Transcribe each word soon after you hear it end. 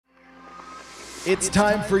It's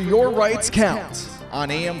time for Your Rights Count on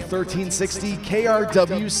AM 1360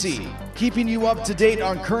 KRWC, keeping you up to date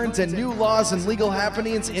on current and new laws and legal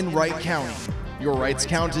happenings in Wright County. Your Rights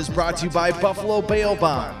Count is brought to you by Buffalo Bail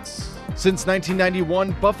Bonds. Since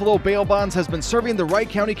 1991, Buffalo Bail Bonds has been serving the Wright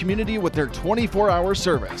County community with their 24-hour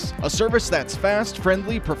service. A service that's fast,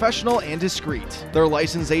 friendly, professional, and discreet. Their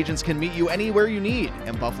licensed agents can meet you anywhere you need,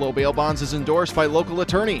 and Buffalo Bail Bonds is endorsed by local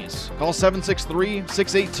attorneys. Call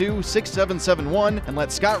 763-682-6771 and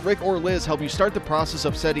let Scott, Rick, or Liz help you start the process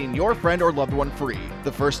of setting your friend or loved one free.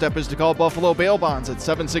 The first step is to call Buffalo Bail Bonds at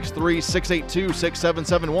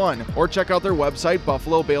 763-682-6771 or check out their website,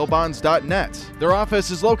 buffalobailbonds.net. Their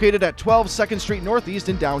office is located at 12 2nd Street Northeast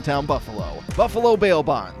in downtown Buffalo. Buffalo Bail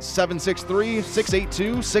Bonds,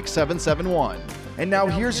 763-682-6771. And now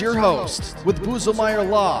here's your host, with Buzelmeyer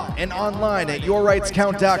Law and online at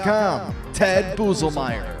yourrightscount.com, Ted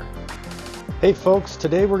Buzelmeyer. Hey folks,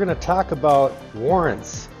 today we're going to talk about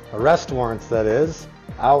warrants, arrest warrants that is.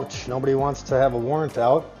 Ouch, nobody wants to have a warrant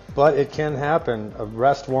out, but it can happen.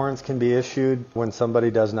 Arrest warrants can be issued when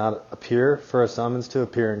somebody does not appear for a summons to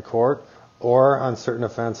appear in court, or on certain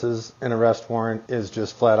offenses, an arrest warrant is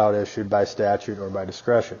just flat out issued by statute or by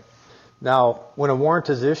discretion. Now, when a warrant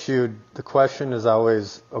is issued, the question is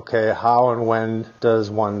always, okay, how and when does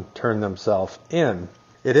one turn themselves in?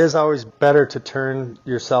 It is always better to turn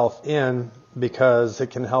yourself in because it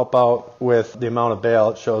can help out with the amount of bail.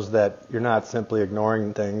 It shows that you're not simply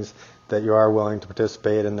ignoring things, that you are willing to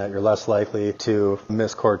participate, and that you're less likely to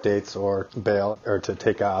miss court dates or bail or to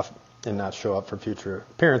take off and not show up for future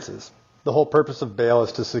appearances. The whole purpose of bail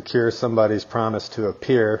is to secure somebody's promise to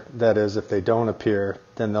appear. That is, if they don't appear,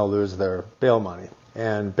 then they'll lose their bail money.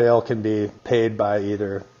 And bail can be paid by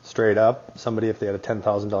either straight up. Somebody, if they had a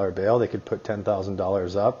 $10,000 bail, they could put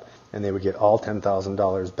 $10,000 up, and they would get all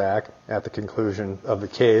 $10,000 back at the conclusion of the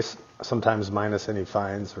case, sometimes minus any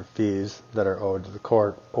fines or fees that are owed to the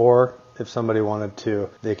court. Or if somebody wanted to,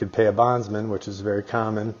 they could pay a bondsman, which is very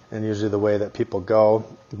common, and usually the way that people go.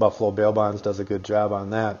 Buffalo Bail Bonds does a good job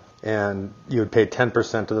on that. And you would pay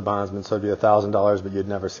 10% to the bondsman, so it'd be $1,000, but you'd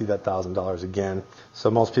never see that $1,000 again.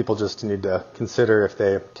 So most people just need to consider if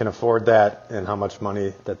they can afford that and how much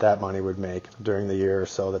money that money would make during the year or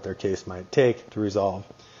so that their case might take to resolve.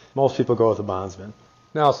 Most people go with a bondsman.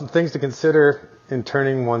 Now, some things to consider in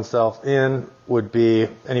turning oneself in would be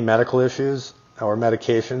any medical issues or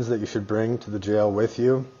medications that you should bring to the jail with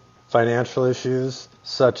you, financial issues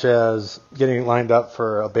such as getting lined up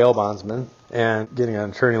for a bail bondsman and getting an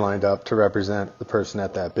attorney lined up to represent the person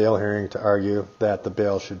at that bail hearing to argue that the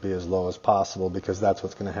bail should be as low as possible, because that's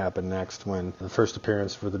what's going to happen next when the first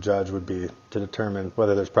appearance for the judge would be to determine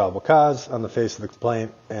whether there's probable cause on the face of the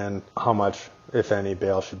complaint and how much, if any,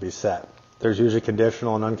 bail should be set. There's usually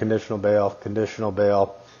conditional and unconditional bail. Conditional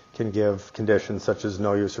bail can give conditions such as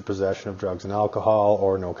no use or possession of drugs and alcohol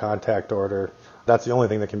or no contact order. That's the only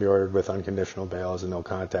thing that can be ordered with unconditional bail is a no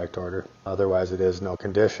contact order. Otherwise, it is no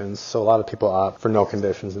conditions. So a lot of people opt for no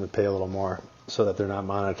conditions and to pay a little more so that they're not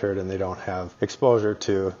monitored and they don't have exposure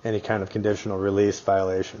to any kind of conditional release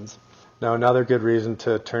violations. Now, another good reason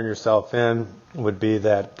to turn yourself in would be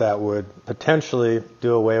that would potentially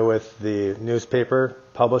do away with the newspaper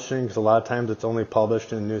publishing, because a lot of times it's only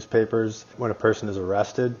published in newspapers when a person is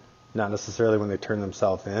arrested, not necessarily when they turn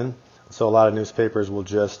themselves in. So a lot of newspapers will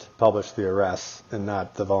just publish the arrests and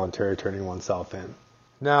not the voluntary turning oneself in.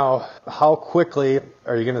 Now, how quickly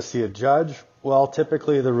are you going to see a judge? Well,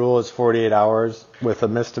 typically the rule is 48 hours. With a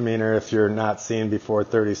misdemeanor, if you're not seen before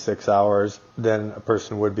 36 hours, then a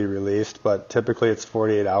person would be released. But typically it's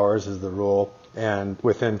 48 hours is the rule. And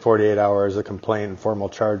within 48 hours, a complaint and formal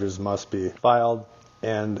charges must be filed,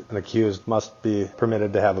 and an accused must be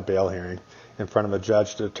permitted to have a bail hearing in front of a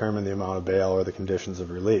judge to determine the amount of bail or the conditions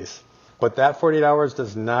of release. But that 48 hours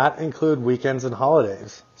does not include weekends and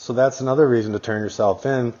holidays. So that's another reason to turn yourself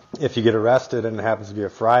in. If you get arrested and it happens to be a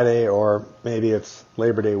Friday, or maybe it's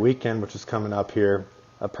Labor Day weekend, which is coming up here,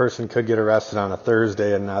 a person could get arrested on a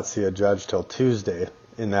Thursday and not see a judge till Tuesday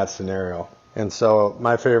in that scenario. And so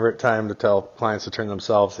my favorite time to tell clients to turn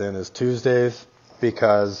themselves in is Tuesdays,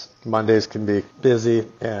 because Mondays can be busy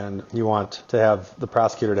and you want to have the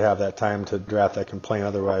prosecutor to have that time to draft that complaint.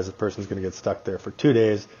 Otherwise, the person's going to get stuck there for 2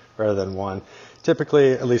 days rather than one.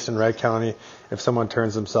 Typically, at least in Wright County, if someone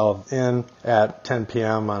turns themselves in at 10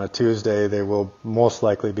 p.m. on a Tuesday, they will most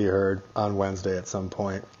likely be heard on Wednesday at some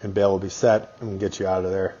point, and bail will be set and we'll get you out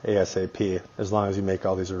of there ASAP. As long as you make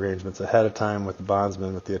all these arrangements ahead of time with the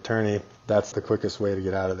bondsman, with the attorney, that's the quickest way to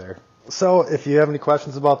get out of there. So if you have any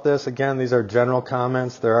questions about this, again, these are general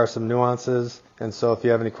comments. There are some nuances. And so if you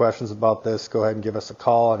have any questions about this, go ahead and give us a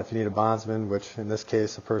call. And if you need a bondsman, which in this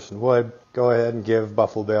case a person would, go ahead and give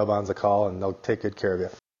Buffalo Bail Bonds a call and they'll take good care of you.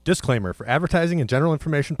 Disclaimer: for advertising and general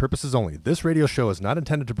information purposes only, this radio show is not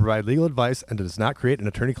intended to provide legal advice and does not create an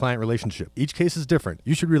attorney-client relationship. Each case is different.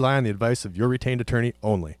 You should rely on the advice of your retained attorney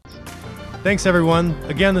only. Thanks, everyone.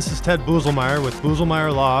 Again, this is Ted Buselmeyer with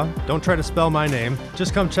Buselmeyer Law. Don't try to spell my name.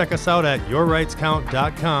 Just come check us out at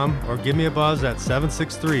yourrightscount.com or give me a buzz at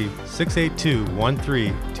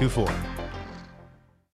 763-682-1324.